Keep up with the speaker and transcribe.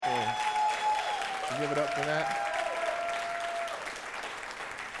Give it up for that.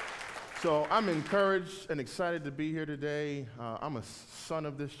 So I'm encouraged and excited to be here today. I'm a son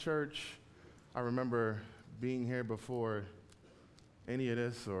of this church. I remember being here before any of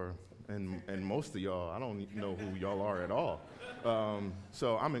this, and most of y'all. I don't know who y'all are at all.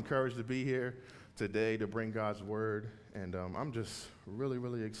 So I'm encouraged to be here today to bring God's word, and I'm just really,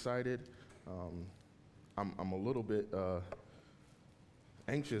 really excited. I'm a little bit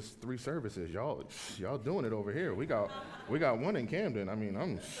anxious. 3 services, y'all doing it over here. We got one in Camden. I mean,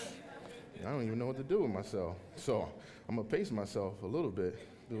 I don't even know what to do with myself. So I'm gonna pace myself a little bit,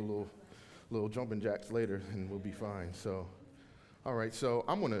 do a little jumping jacks later, and we'll be fine. So, all right. So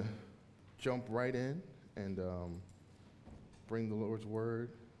I'm gonna jump right in and bring the Lord's word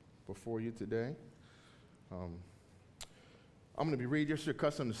before you today. I'm gonna be reading. It's your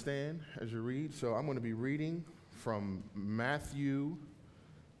custom to stand as you read. So I'm gonna be reading from Matthew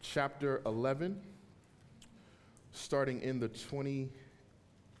chapter 11, starting in the 28th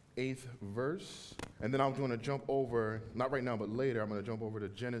verse, and then I'm going to jump over, not right now, but later, I'm going to jump over to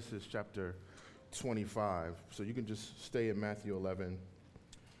Genesis chapter 25. So you can just stay in Matthew 11.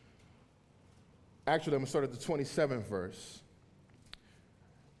 Actually, I'm going to start at the 27th verse.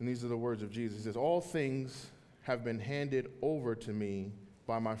 And these are the words of Jesus. He says, "All things have been handed over to me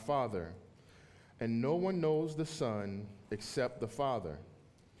by my Father, and no one knows the Son except the Father,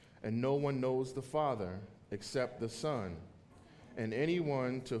 and no one knows the Father except the Son, and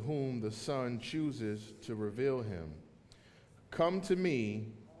anyone to whom the Son chooses to reveal him. Come to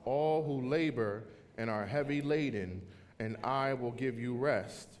me, all who labor and are heavy laden, and I will give you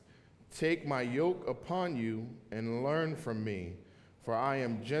rest. Take my yoke upon you and learn from me, for I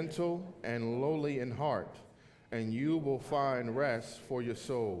am gentle and lowly in heart, and you will find rest for your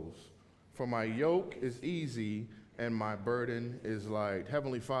souls. For my yoke is easy and my burden is light."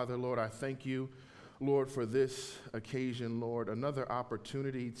 Heavenly Father, Lord, I thank you, Lord, for this occasion, Lord, another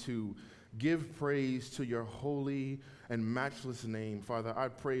opportunity to give praise to your holy and matchless name. Father, I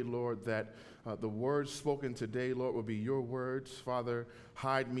pray, Lord, that the words spoken today, Lord, will be your words. Father,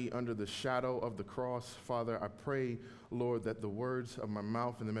 hide me under the shadow of the cross. Father, I pray, Lord, that the words of my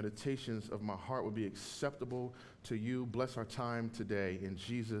mouth and the meditations of my heart will be acceptable to you. Bless our time today. In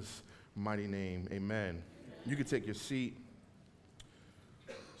Jesus' mighty name, amen. You can take your seat.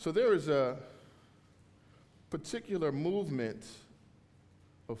 So there is a particular movement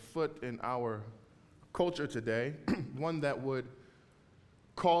afoot in our culture today, one that would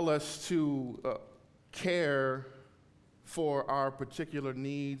call us to care for our particular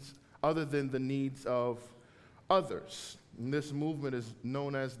needs other than the needs of others. And this movement is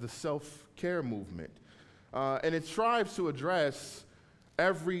known as the self-care movement. And it strives to address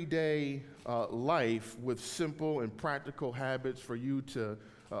everyday life with simple and practical habits for you to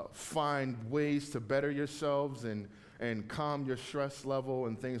find ways to better yourselves and calm your stress level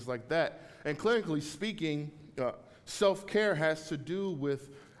and things like that. And clinically speaking, self-care has to do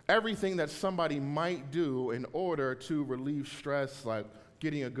with everything that somebody might do in order to relieve stress, like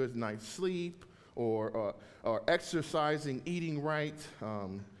getting a good night's sleep or exercising, eating right.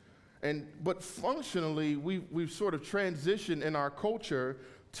 But functionally, we've sort of transitioned in our culture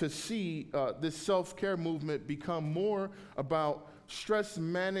to see this self-care movement become more about stress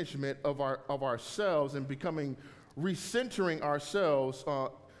management of ourselves and recentering ourselves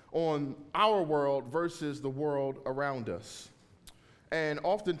on our world versus the world around us. And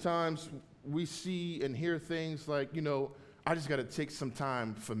oftentimes we see and hear things like, I just got to take some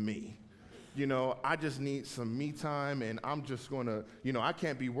time for me. I just need some me time, and I'm just going to, I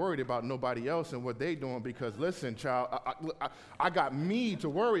can't be worried about nobody else and what they doing because, listen, child, I got me to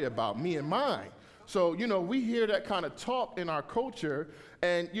worry about, me and mine. So, we hear that kind of talk in our culture,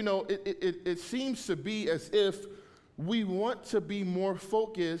 and, it seems to be as if we want to be more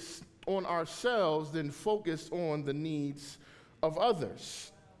focused on ourselves than focused on the needs of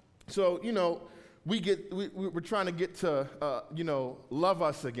others. So, we're trying to get to, love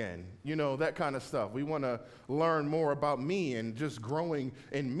us again, that kind of stuff. We want to learn more about me and just growing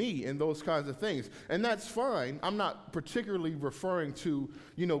in me and those kinds of things. And that's fine. I'm not particularly referring to,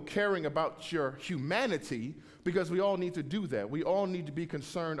 caring about your humanity, because we all need to do that. We all need to be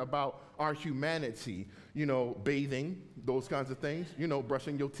concerned about our humanity, bathing, those kinds of things,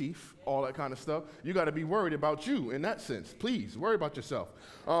 brushing your teeth, all that kind of stuff. You got to be worried about you in that sense. Please, worry about yourself.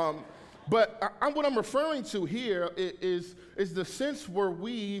 But what I'm referring to here is the sense where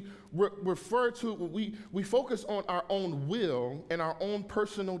we refer to, we focus on our own will and our own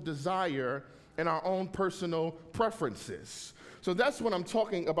personal desire and our own personal preferences. So that's what I'm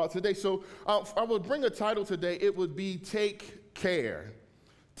talking about today. So I would bring a title today. It would be Take Care.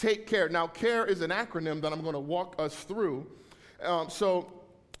 Take care. Now, CARE is an acronym that I'm going to walk us through. So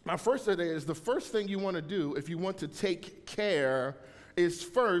my first idea is the first thing you want to do if you want to take care is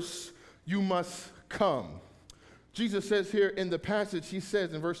first you must come. Jesus says here in the passage, he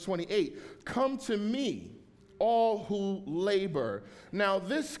says in verse 28, "Come to me, all who labor." Now,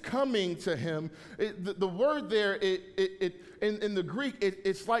 this coming to him, the word there, in the Greek,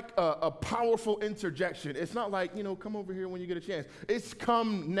 it's like a powerful interjection. It's not like, come over here when you get a chance. It's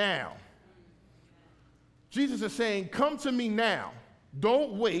come now. Jesus is saying, come to me now.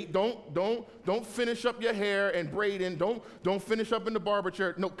 Don't wait. Don't finish up your hair and braid in. Don't finish up in the barber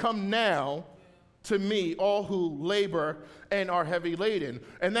chair. No, come now to me, all who labor and are heavy laden.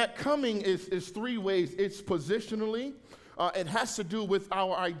 And that coming is three ways. It's positionally. It has to do with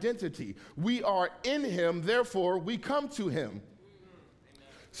our identity. We are in him, therefore we come to him.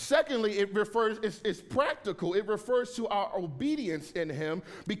 Secondly, it's practical. It refers to our obedience in him.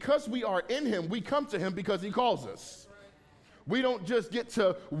 Because we are in him, we come to him because he calls us. We don't just get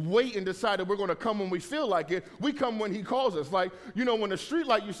to wait and decide that we're going to come when we feel like it. We come when he calls us. Like, when the street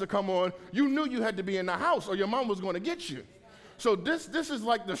light used to come on, you knew you had to be in the house or your mom was going to get you. So this is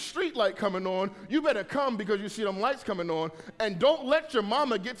like the street light coming on. You better come because you see them lights coming on. And don't let your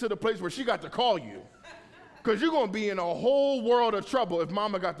mama get to the place where she got to call you. Because you're going to be in a whole world of trouble if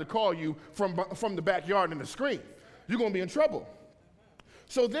mama got to call you from the backyard in the screen. You're going to be in trouble.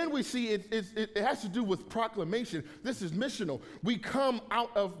 So then we see it has to do with proclamation. This is missional. We come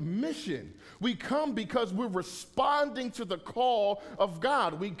out of mission. We come because we're responding to the call of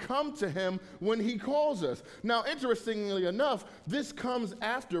God. We come to him when he calls us. Now, interestingly enough, this comes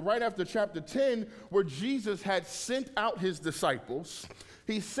right after chapter 10, where Jesus had sent out his disciples.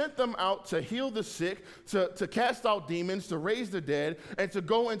 He sent them out to heal the sick, to cast out demons, to raise the dead, and to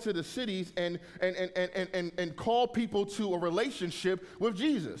go into the cities and call people to a relationship with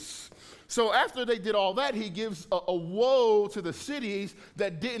Jesus. So after they did all that, he gives a woe to the cities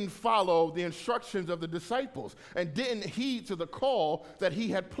that didn't follow the instructions of the disciples and didn't heed to the call that he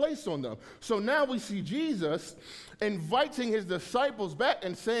had placed on them. So now we see Jesus inviting his disciples back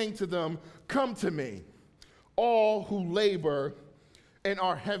and saying to them, "Come to me, all who labor and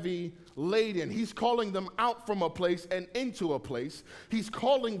are heavy laden." He's calling them out from a place and into a place. He's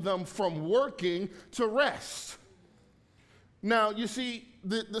calling them from working to rest. Now, you see,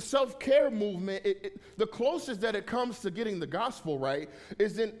 the self-care movement, the closest that it comes to getting the gospel right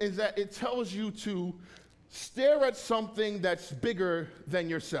is that it tells you to stare at something that's bigger than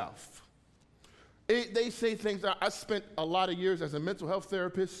yourself. They say things. I spent a lot of years as a mental health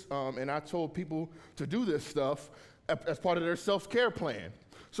therapist, and I told people to do this stuff as part of their self-care plan.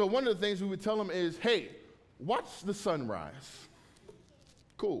 So one of the things we would tell them is, hey, watch the sunrise.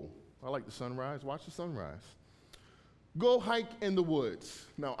 Cool. I like the sunrise. Watch the sunrise. Go hike in the woods.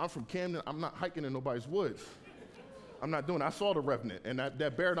 Now, I'm from Camden. I'm not hiking in nobody's woods. I'm not doing it. I saw the Revenant, and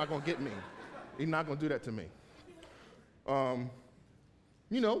that bear not going to get me. He's not going to do that to me. Go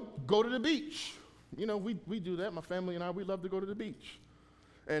to the beach. We do that. My family and I, we love to go to the beach.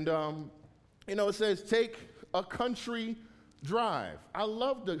 And, it says take a country drive. I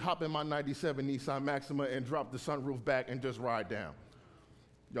love to hop in my 97 Nissan Maxima and drop the sunroof back and just ride down.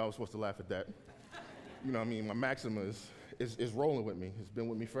 Y'all were supposed to laugh at that. My Maxima is rolling with me. It's been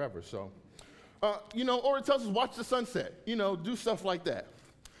with me forever. So, or it tells us watch the sunset. Do stuff like that.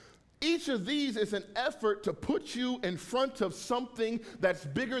 Each of these is an effort to put you in front of something that's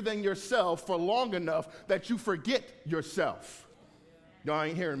bigger than yourself for long enough that you forget yourself. Y'all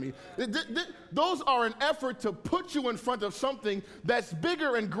ain't hearing me. Those are an effort to put you in front of something that's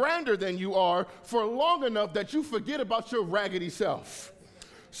bigger and grander than you are for long enough that you forget about your raggedy self.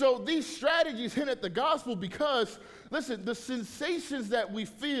 So these strategies hint at the gospel because, listen, the sensations that we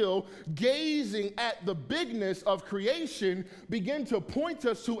feel gazing at the bigness of creation begin to point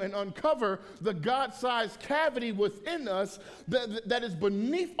us to and uncover the God-sized cavity within us that is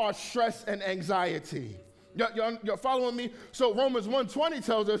beneath our stress and anxiety. Y'all following me? So Romans 1:20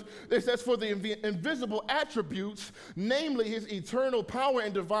 tells us, it says, for the invisible attributes, namely his eternal power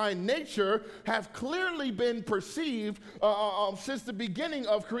and divine nature, have clearly been perceived since the beginning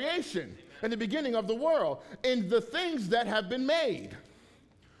of creation and the beginning of the world in the things that have been made,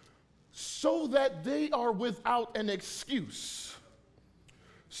 so that they are without an excuse.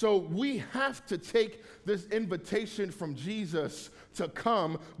 So we have to take this invitation from Jesus to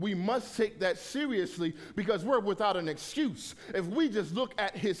come. We must take that seriously because we're without an excuse. If we just look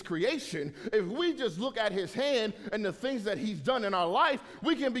at his creation, if we just look at his hand and the things that he's done in our life,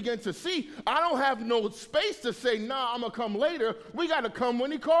 we can begin to see, I don't have no space to say, nah, I'm going to come later. We got to come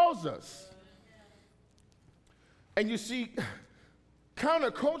when he calls us. And you see,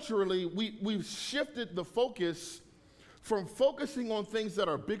 Counterculturally, we've shifted the focus from focusing on things that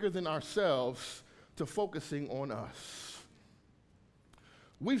are bigger than ourselves to focusing on us.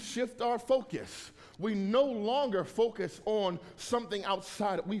 We shift our focus. We no longer focus on something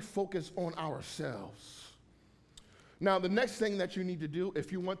outside. We focus on ourselves. Now, the next thing that you need to do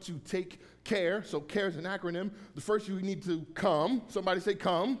if you want to take care, so CARE is an acronym, the first you need to come. Somebody say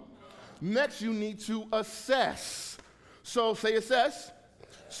come. Next, you need to assess. So say assess.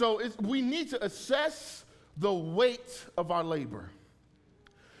 So we need to assess the weight of our labor.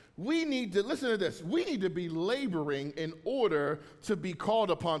 We need to, listen to this, we need to be laboring in order to be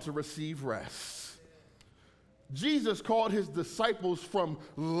called upon to receive rest. Jesus called his disciples from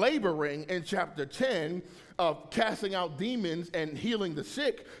laboring in chapter 10 of casting out demons and healing the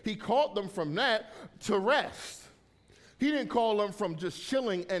sick. He called them from that to rest. He didn't call them from just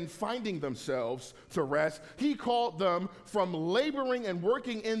chilling and finding themselves to rest. He called them from laboring and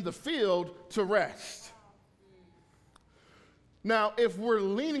working in the field to rest. Now, if we're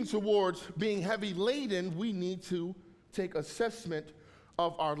leaning towards being heavy laden, we need to take assessment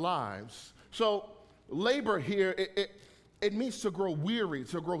of our lives. So labor here, it means to grow weary,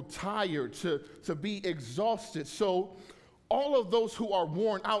 to grow tired, to be exhausted. So all of those who are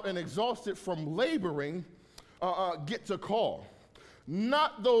worn out and exhausted from laboring get to call.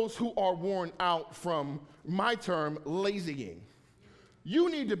 Not those who are worn out from, my term, lazying. You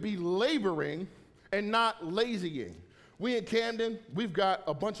need to be laboring and not lazying. We in Camden, we've got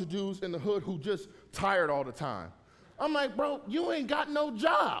a bunch of dudes in the hood who just tired all the time. I'm like, bro, you ain't got no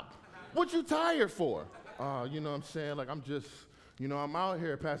job. What you tired for? You know what I'm saying? Like, I'm just, you know, I'm out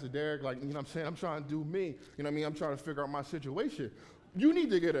here, Pastor Derek, like, you know what I'm saying? I'm trying to do me. You know what I mean? I'm trying to figure out my situation. You need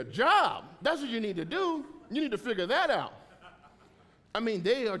to get a job. That's what you need to do. You need to figure that out. I mean,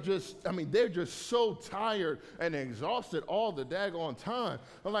 they're just so tired and exhausted all the daggone time.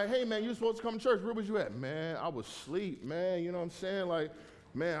 I'm like, hey, man, you supposed to come to church. Where was you at? Man, I was asleep, man. You know what I'm saying? Like,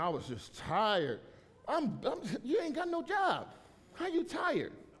 man, I was just tired. You ain't got no job. How you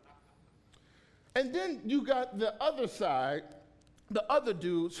tired? And then you got the other side, the other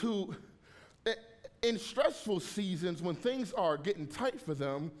dudes who, in stressful seasons when things are getting tight for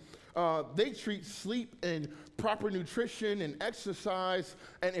them, they treat sleep and proper nutrition and exercise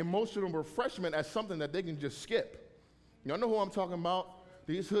and emotional refreshment as something that they can just skip. Y'all know who I'm talking about?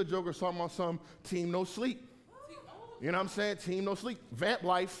 These hood jokers talking about some team no sleep. You know what I'm saying? Team no sleep. Vamp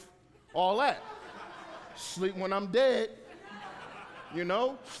life. All that. Sleep when I'm dead. You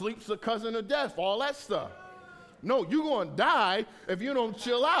know? Sleep's a cousin of death. All that stuff. No, you're going to die if you don't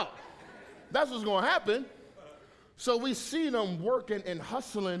chill out. That's what's going to happen. So we see them working and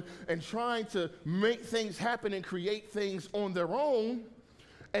hustling and trying to make things happen and create things on their own,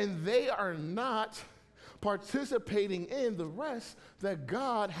 and they are not participating in the rest that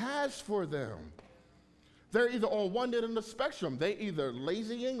God has for them. They're either on one end of the spectrum. They either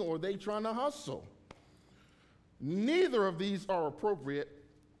lazying or they trying to hustle. Neither of these are appropriate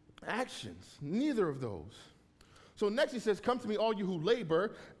actions. Neither of those. So next he says, come to me all you who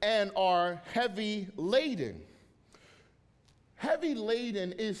labor and are heavy laden. Heavy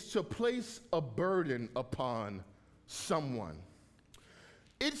laden is to place a burden upon someone.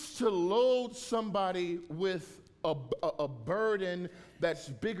 It's to load somebody with a burden that's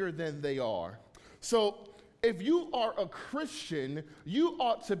bigger than they are. So if you are a Christian, you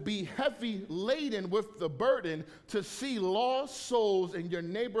ought to be heavy laden with the burden to see lost souls in your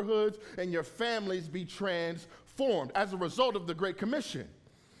neighborhoods and your families be transformed as a result of the Great Commission.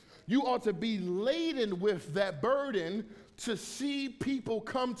 You ought to be laden with that burden to see people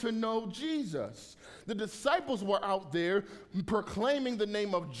come to know Jesus. The disciples were out there proclaiming the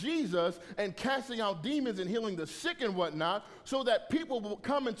name of Jesus and casting out demons and healing the sick and whatnot so that people will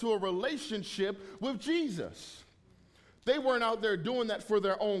come into a relationship with Jesus. They weren't out there doing that for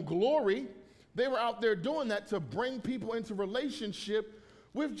their own glory. They were out there doing that to bring people into relationship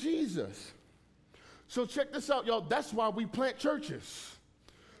with Jesus. So check this out, y'all. That's why we plant churches.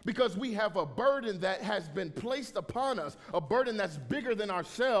 Because we have a burden that has been placed upon us, a burden that's bigger than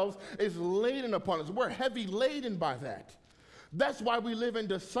ourselves is laden upon us. We're heavy laden by that. That's why we live in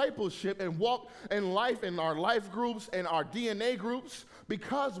discipleship and walk in life in our life groups and our DNA groups,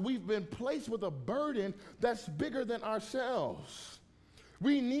 because we've been placed with a burden that's bigger than ourselves.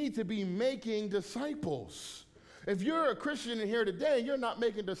 We need to be making disciples. If you're a Christian in here today and you're not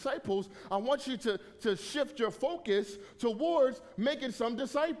making disciples, I want you to shift your focus towards making some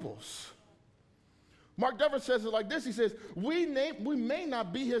disciples. Mark Dever says it like this. He says, we may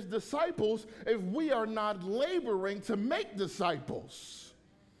not be his disciples if we are not laboring to make disciples.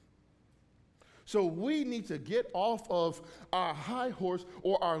 So we need to get off of our high horse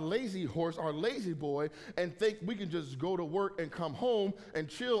or our lazy boy, and think we can just go to work and come home and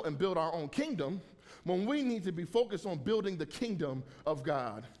chill and build our own kingdom, when we need to be focused on building the kingdom of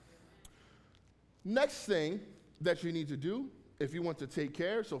God. Next thing that you need to do if you want to take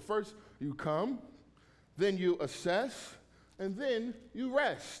care, so first you come, then you assess, and then you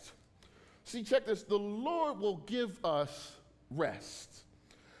rest. See, check this. The Lord will give us rest.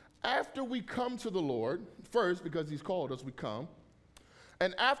 After we come to the Lord, first, because he's called us, we come.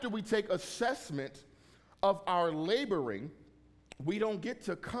 And after we take assessment of our laboring, we don't get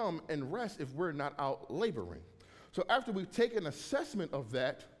to come and rest if we're not out laboring. So after we've taken assessment of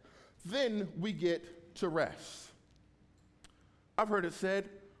that, then we get to rest. I've heard it said,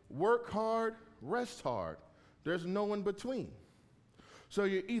 work hard, rest hard. There's no in between. So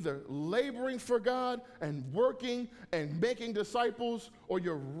you're either laboring for God and working and making disciples, or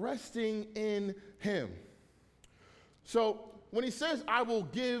you're resting in him. So when he says, I will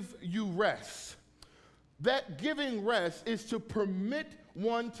give you rest, that giving rest is to permit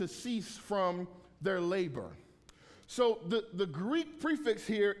one to cease from their labor. So the Greek prefix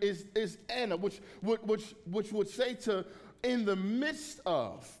here is ana, which would say to in the midst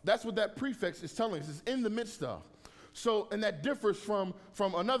of. That's what that prefix is telling us, is in the midst of. So, and that differs from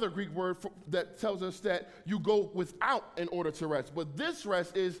another Greek word that tells us that you go without in order to rest. But this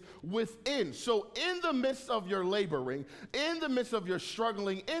rest is within. So in the midst of your laboring, in the midst of your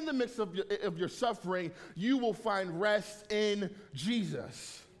struggling, in the midst of your suffering, you will find rest in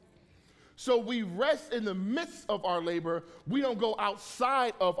Jesus. So we rest in the midst of our labor. We don't go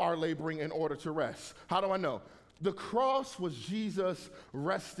outside of our laboring in order to rest. How do I know? The cross was Jesus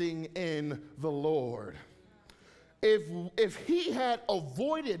resting in the Lord. If he had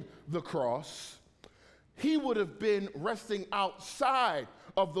avoided the cross, he would have been resting outside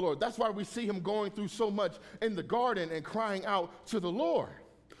of the Lord. That's why we see him going through so much in the garden and crying out to the Lord.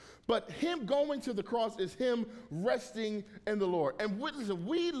 But him going to the cross is him resting in the Lord. And listen,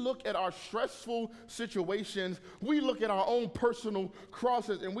 we look at our stressful situations, we look at our own personal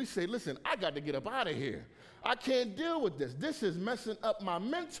crosses, and we say, listen, I got to get up out of here. I can't deal with this. This is messing up my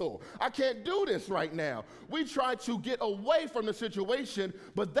mental. I can't do this right now. We try to get away from the situation,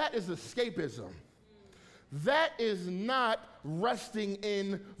 but that is escapism. That is not resting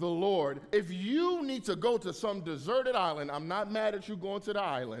in the Lord. If you need to go to some deserted island, I'm not mad at you going to the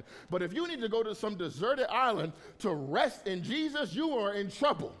island, but if you need to go to some deserted island to rest in Jesus, you are in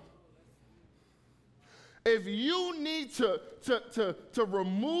trouble. If you need to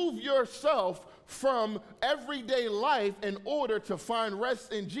remove yourself from everyday life in order to find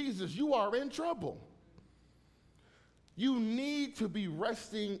rest in Jesus, you are in trouble. You need to be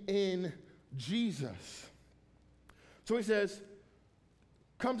resting in Jesus. So he says,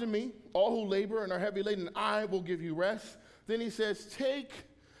 come to me, all who labor and are heavy laden, and I will give you rest. Then he says, take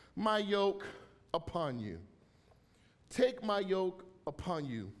my yoke upon you. Take my yoke upon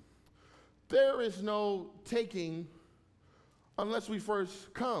you. There is no taking unless we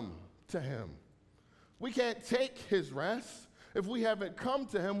first come to him. We can't take his rest if we haven't come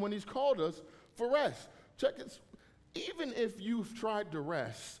to him when he's called us for rest. Check it. Even if you've tried to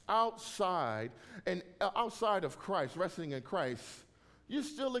rest outside of Christ, resting in Christ, you're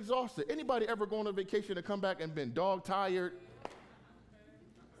still exhausted. Anybody ever go on a vacation and come back and been dog tired?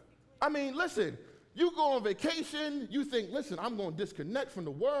 I mean, listen, you go on vacation, you think, listen, I'm going to disconnect from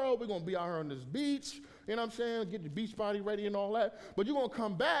the world. We're going to be out here on this beach, you know what I'm saying, get your beach body ready and all that. But you're going to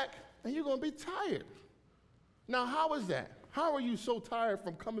come back and you're going to be tired. Now, how is that? How are you so tired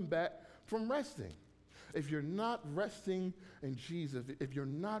from coming back from resting? If you're not resting in Jesus, if you're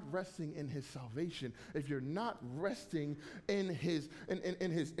not resting in his salvation, if you're not resting in his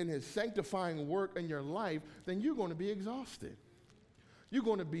sanctifying work in your life, then you're going to be exhausted. You're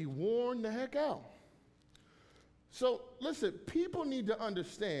going to be worn the heck out. So listen, people need to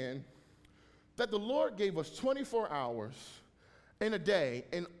understand that the Lord gave us 24 hours in a day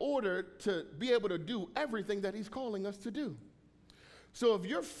in order to be able to do everything that he's calling us to do. So if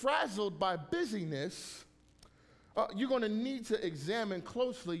you're frazzled by busyness, you're going to need to examine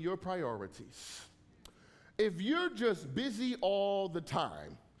closely your priorities. If you're just busy all the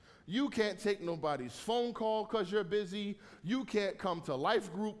time, you can't take nobody's phone call because you're busy. You can't come to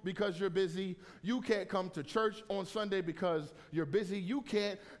life group because you're busy. You can't come to church on Sunday because you're busy. You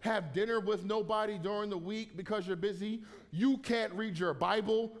can't have dinner with nobody during the week because you're busy. You can't read your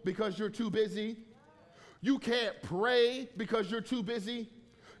Bible because you're too busy. You can't pray because you're too busy.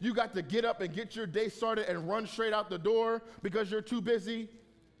 You got to get up and get your day started and run straight out the door because you're too busy.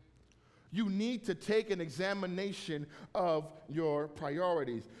 You need to take an examination of your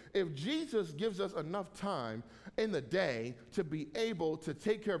priorities. If Jesus gives us enough time in the day to be able to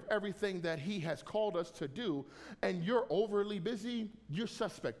take care of everything that he has called us to do, and you're overly busy, you're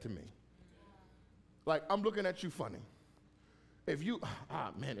suspect to me. Like, I'm looking at you funny. If you,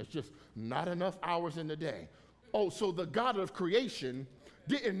 man, it's just not enough hours in the day. Oh, so the God of creation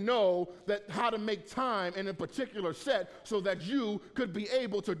didn't know that how to make time in a particular set so that you could be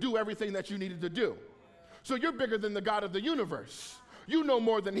able to do everything that you needed to do. So you're bigger than the God of the universe. You know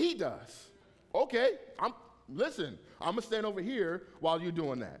more than he does. Okay, listen, I'm gonna stand over here while you're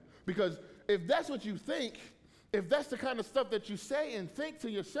doing that. Because if that's what you think, if that's the kind of stuff that you say and think to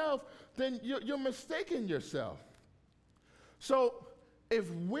yourself, then you're mistaking yourself. So if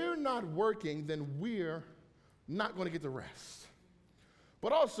we're not working, then we're not gonna get the rest.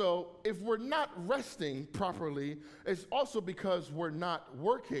 But also, if we're not resting properly, it's also because we're not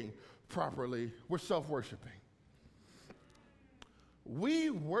working properly. We're self-worshiping. We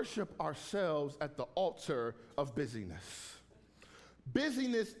worship ourselves at the altar of busyness.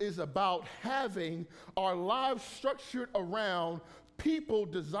 Busyness is about having our lives structured around people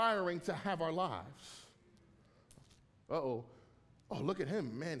desiring to have our lives. Uh-oh. Oh, look at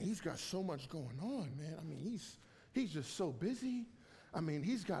him, man. He's got so much going on, man. I mean, he's just so busy. I mean,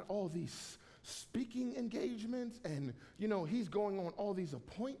 he's got all these speaking engagements and, he's going on all these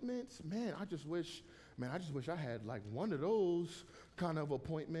appointments. Man, I just wish I had like one of those kind of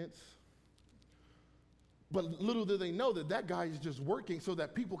appointments. But little do they know that guy is just working so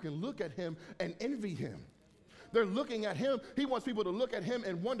that people can look at him and envy him. They're looking at him. He wants people to look at him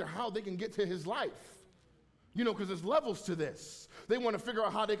and wonder how they can get to his life. Because there's levels to this. They want to figure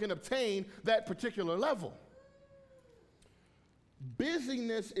out how they can obtain that particular level.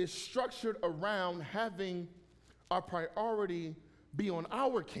 Busyness is structured around having our priority be on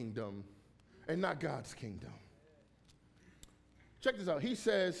our kingdom and not God's kingdom. Check this out. He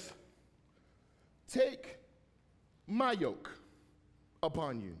says, take my yoke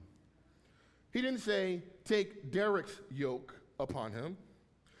upon you. He didn't say, take Derek's yoke upon him.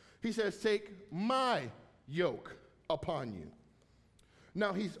 He says, take my yoke upon you.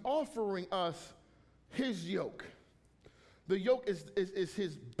 Now, he's offering us his yoke. The yoke is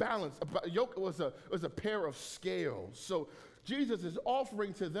his balance. A yoke was a pair of scales. So Jesus is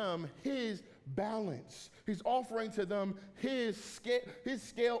offering to them his balance. He's offering to them his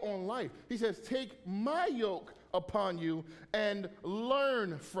scale on life. He says, take my yoke upon you and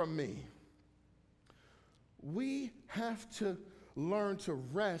learn from me. We have to learn to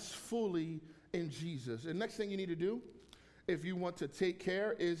rest fully in Jesus. And next thing you need to do, if you want to take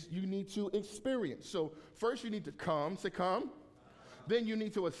care, is you need to experience. So first you need to come, say come. Then you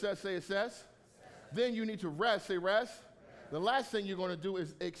need to assess, say assess. Then you need to rest, say rest. The last thing you're going to do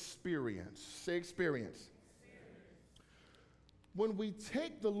is experience, say experience. When we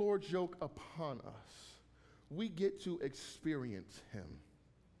take the Lord's yoke upon us, we get to experience him.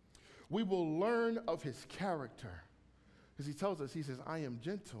 We will learn of his character. Because he tells us, he says, I am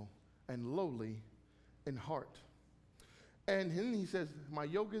gentle and lowly in heart. And then he says, my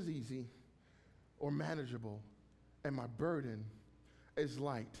yoke is easy or manageable, and my burden is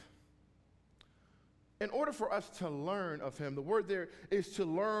light. In order for us to learn of him, the word there is to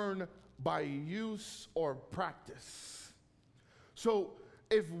learn by use or practice. So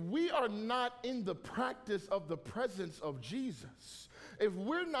if we are not in the practice of the presence of Jesus, if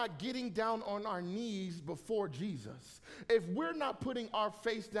we're not getting down on our knees before Jesus, if we're not putting our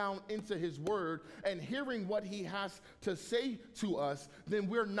face down into his word and hearing what he has to say to us, then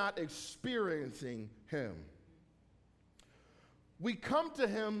we're not experiencing him. We come to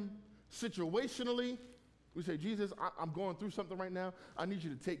him situationally. We say, Jesus, I'm going through something right now. I need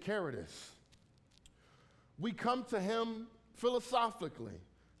you to take care of this. We come to him philosophically.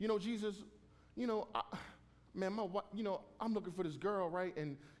 Jesus, man, I'm looking for this girl, right?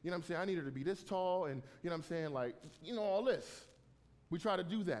 And, I need her to be this tall and, all this. We try to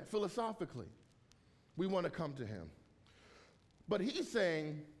do that philosophically. We want to come to him. But he's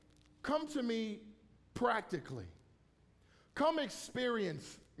saying, come to me practically. Come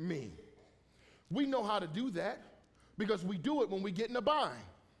experience me. We know how to do that because we do it when we get in a bind.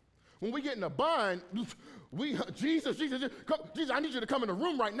 When we get in a bind, Jesus, I need you to come in the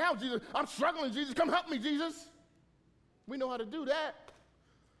room right now, Jesus. I'm struggling, Jesus. Come help me, Jesus. We know how to do that.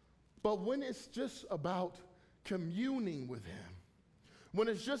 But when it's just about communing with him, when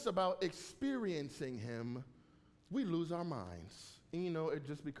it's just about experiencing him, we lose our minds. And, it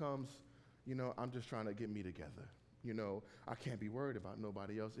just becomes, I'm just trying to get me together. I can't be worried about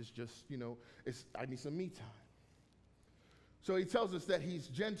nobody else. It's just, I need some me time. So he tells us that he's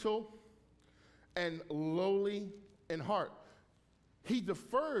gentle and lowly in heart. He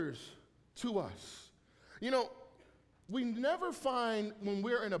defers to us. You know, we never find when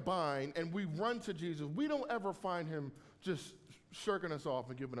we're in a bind and we run to Jesus, we don't ever find him just shirking us off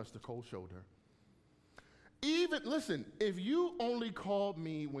and giving us the cold shoulder. Even, listen, if you only called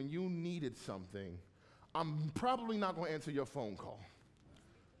me when you needed something, I'm probably not going to answer your phone call.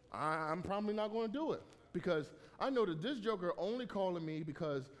 I'm probably not going to do it because I know that this joker only calling me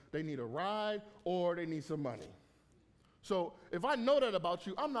because they need a ride or they need some money. So if I know that about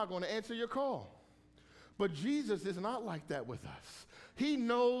you, I'm not going to answer your call. But Jesus is not like that with us. He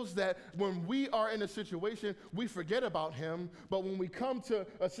knows that when we are in a situation, we forget about him. But when we come to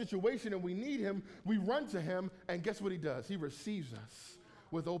a situation and we need him, we run to him. And guess what he does? He receives us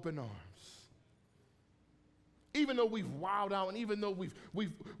with open arms. Even though we've wowed out and even though we've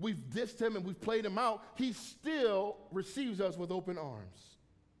dissed him and we've played him out, he still receives us with open arms.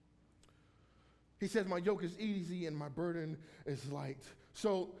 He says, my yoke is easy and my burden is light.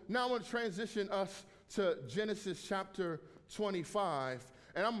 So now I'm going to transition us to Genesis chapter 25,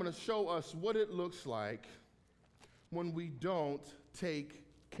 and I'm going to show us what it looks like when we don't take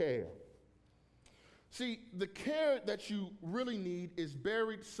care. See, the care that you really need is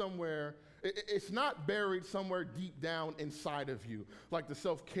buried somewhere. It's not buried somewhere deep down inside of you, like the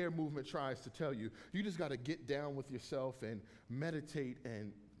self-care movement tries to tell you. You just got to get down with yourself and meditate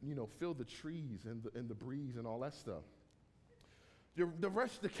and, feel the trees and the breeze and all that stuff.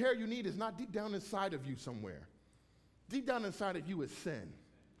 The care you need is not deep down inside of you somewhere. Deep down inside of you is sin.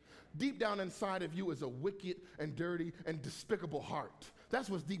 Deep down inside of you is a wicked and dirty and despicable heart. That's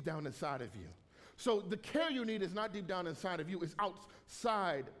what's deep down inside of you. So the care you need is not deep down inside of you, it's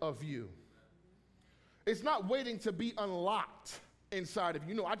outside of you. It's not waiting to be unlocked inside of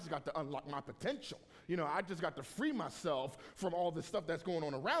you. I just got to unlock my potential. I just got to free myself from all the stuff that's going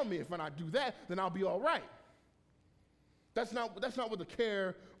on around me. If when I do that, then I'll be all right. That's not what the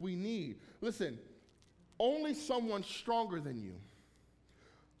care we need. Listen, only someone stronger than you,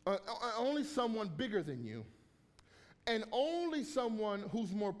 only someone bigger than you, and only someone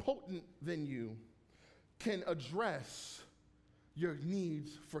who's more potent than you can address your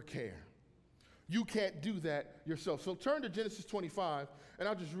needs for care. You can't do that yourself. So turn to Genesis 25, and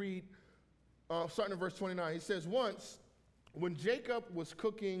I'll just read, starting in verse 29. He says, once, when Jacob was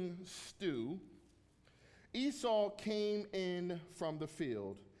cooking stew, Esau came in from the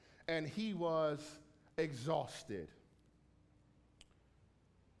field, and he was exhausted.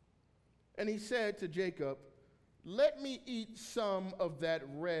 And he said to Jacob, let me eat some of that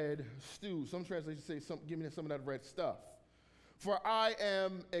red stew. Some translations say, give me some of that red stuff, for I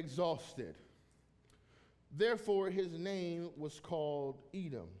am exhausted. Therefore, his name was called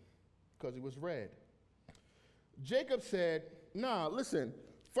Edom, because he was red. Jacob said, listen,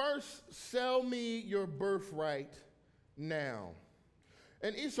 first sell me your birthright now.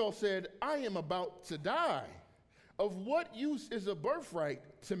 And Esau said, I am about to die. Of what use is a birthright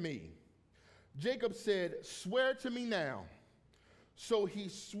to me? Jacob said, swear to me now. So he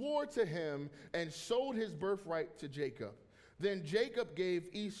swore to him and sold his birthright to Jacob. Then Jacob gave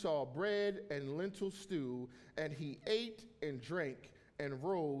Esau bread and lentil stew, and he ate and drank and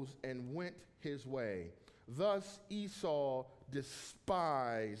rose and went his way. Thus Esau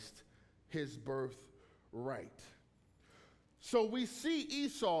despised his birthright. So we see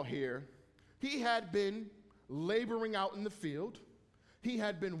Esau here. He had been laboring out in the field. He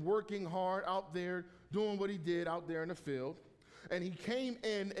had been working hard out there, doing what he did out there in the field. And he came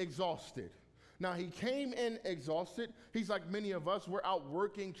in exhausted. Now, he came in exhausted. He's like many of us. We're out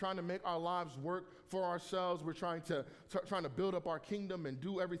working, trying to make our lives work for ourselves. We're trying to build up our kingdom and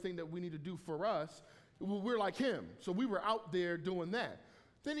do everything that we need to do for us. We're like him. So we were out there doing that.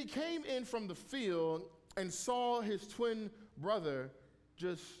 Then he came in from the field and saw his twin brother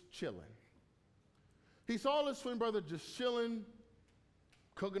just chilling. He saw his twin brother just chilling,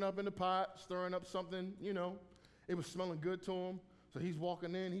 cooking up in the pot, stirring up something, It was smelling good to him. So he's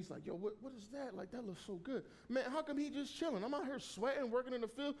walking in. He's like, yo, what is that? Like, that looks so good. Man, how come he just chilling? I'm out here sweating, working in the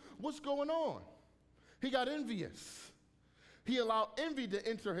field. What's going on? He got envious. He allowed envy to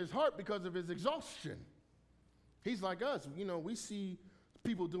enter his heart because of his exhaustion. He's like us. We see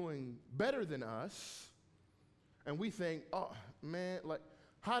people doing better than us, and we think, oh, man, like,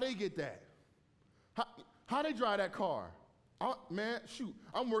 how they get that? How they drive that car? Man, shoot,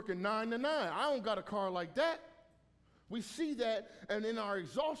 I'm working 9 to 9. I don't got a car like that. We see that, and in our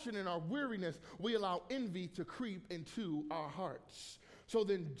exhaustion and our weariness, we allow envy to creep into our hearts. So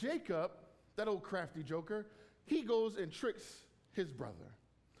then Jacob, that old crafty joker, he goes and tricks his brother.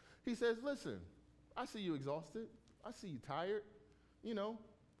 He says, listen, I see you exhausted. I see you tired.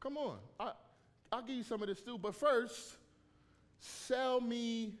 Come on. I'll give you some of this too, but first, sell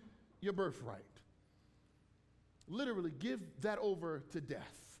me your birthright. Literally, give that over to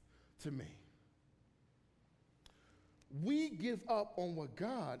death to me. We give up on what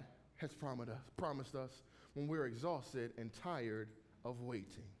God has promised us when we're exhausted and tired of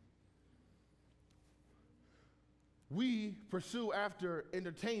waiting. We pursue after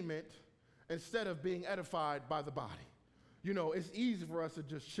entertainment instead of being edified by the body. You know, it's easy for us to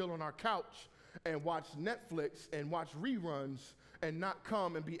just chill on our couch and watch Netflix and watch reruns and not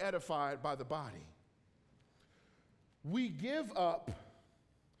come and be edified by the body. We give up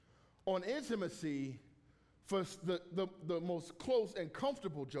on intimacy for the most close and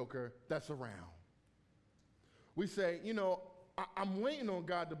comfortable joker that's around. We say, you know, I'm waiting on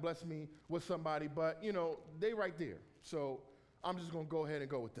God to bless me with somebody, but, you know, they right there. So I'm just going to go ahead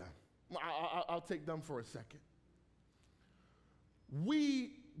and go with them. I'll take them for a second.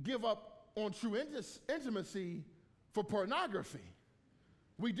 We give up on true intimacy for pornography.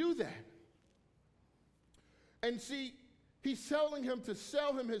 We do that. And see, he's telling him to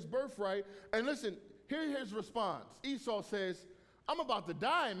sell him his birthright. And listen, here's his response. Esau says, I'm about to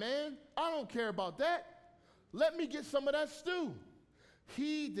die, man. I don't care about that. Let me get some of that stew.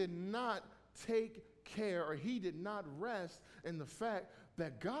 He did not take care, or he did not rest in the fact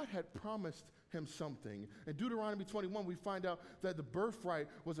that God had promised him something. In Deuteronomy 21, we find out that the birthright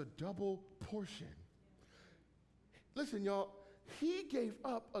was a double portion. Listen, y'all, he gave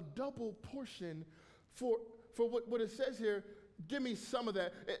up a double portion for what it says here. Give me some of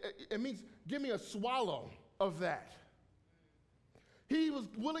that. It means give me a swallow of that. He was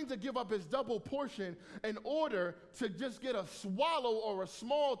willing to give up his double portion in order to just get a swallow or a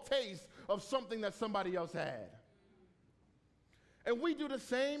small taste of something that somebody else had. And we do the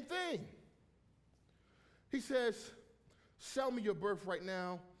same thing. He says, sell me your birthright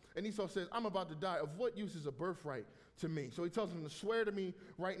now. And Esau says, I'm about to die. Of what use is a birthright to me? So he tells him to swear to me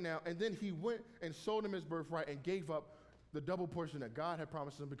right now. And then he went and sold him his birthright and gave up the double portion that God had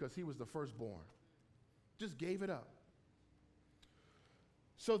promised him because he was the firstborn. Just gave it up.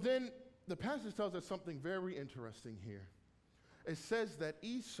 So then the passage tells us something very interesting here. It says that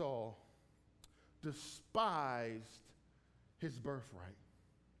Esau despised his birthright.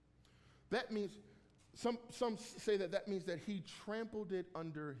 That means, some say that means that he trampled it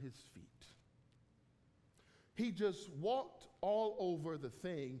under his feet. He just walked all over the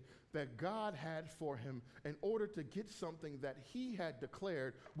thing that God had for him in order to get something that he had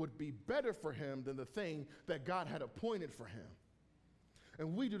declared would be better for him than the thing that God had appointed for him.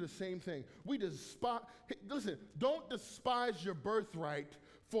 And we do the same thing. We despise, listen, don't despise your birthright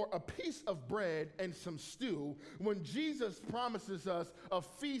for a piece of bread and some stew when Jesus promises us a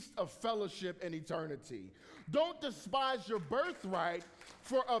feast of fellowship in eternity. Don't despise your birthright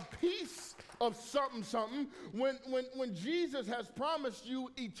for a piece of something when Jesus has promised you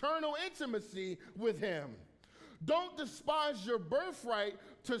eternal intimacy with him. Don't despise your birthright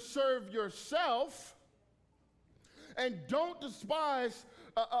to serve yourself. And don't despise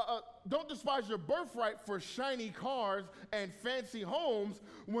your birthright for shiny cars and fancy homes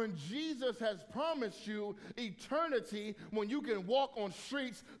when Jesus has promised you eternity when you can walk on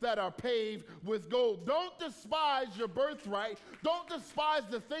streets that are paved with gold. Don't despise your birthright. Don't despise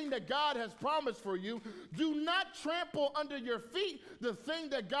the thing that God has promised for you. Do not trample under your feet the thing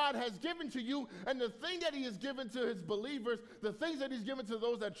that God has given to you and the thing that he has given to his believers, the things that he's given to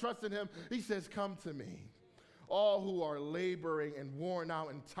those that trust in him. He says, come to me, all who are laboring and worn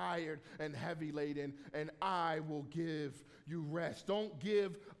out and tired and heavy laden, and I will give you rest. Don't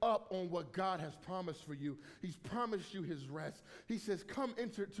give up on what God has promised for you. He's promised you his rest. He says, come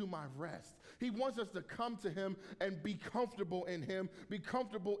enter to my rest. He wants us to come to him and be comfortable in him, be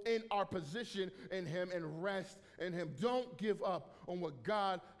comfortable in our position in him, and rest in him. Don't give up on what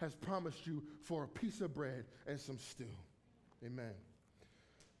God has promised you for a piece of bread and some stew. Amen.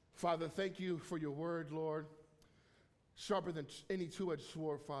 Father, thank you for your word, Lord. Sharper than any two-edged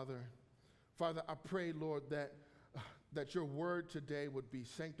sword, Father. Father, I pray, Lord, that your word today would be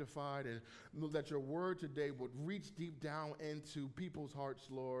sanctified and that your word today would reach deep down into people's hearts,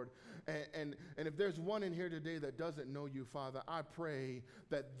 Lord. And if there's one in here today that doesn't know you, Father, I pray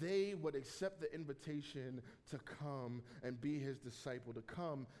that they would accept the invitation to come and be his disciple, to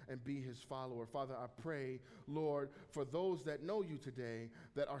come and be his follower. Father, I pray, Lord, for those that know you today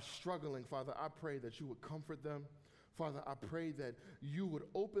that are struggling, Father, I pray that you would comfort them. Father, I pray that you would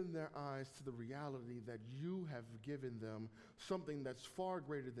open their eyes to the reality that you have given them something that's far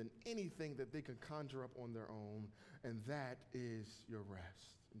greater than anything that they can conjure up on their own, and that is your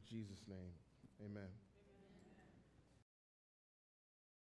rest. In Jesus' name, amen.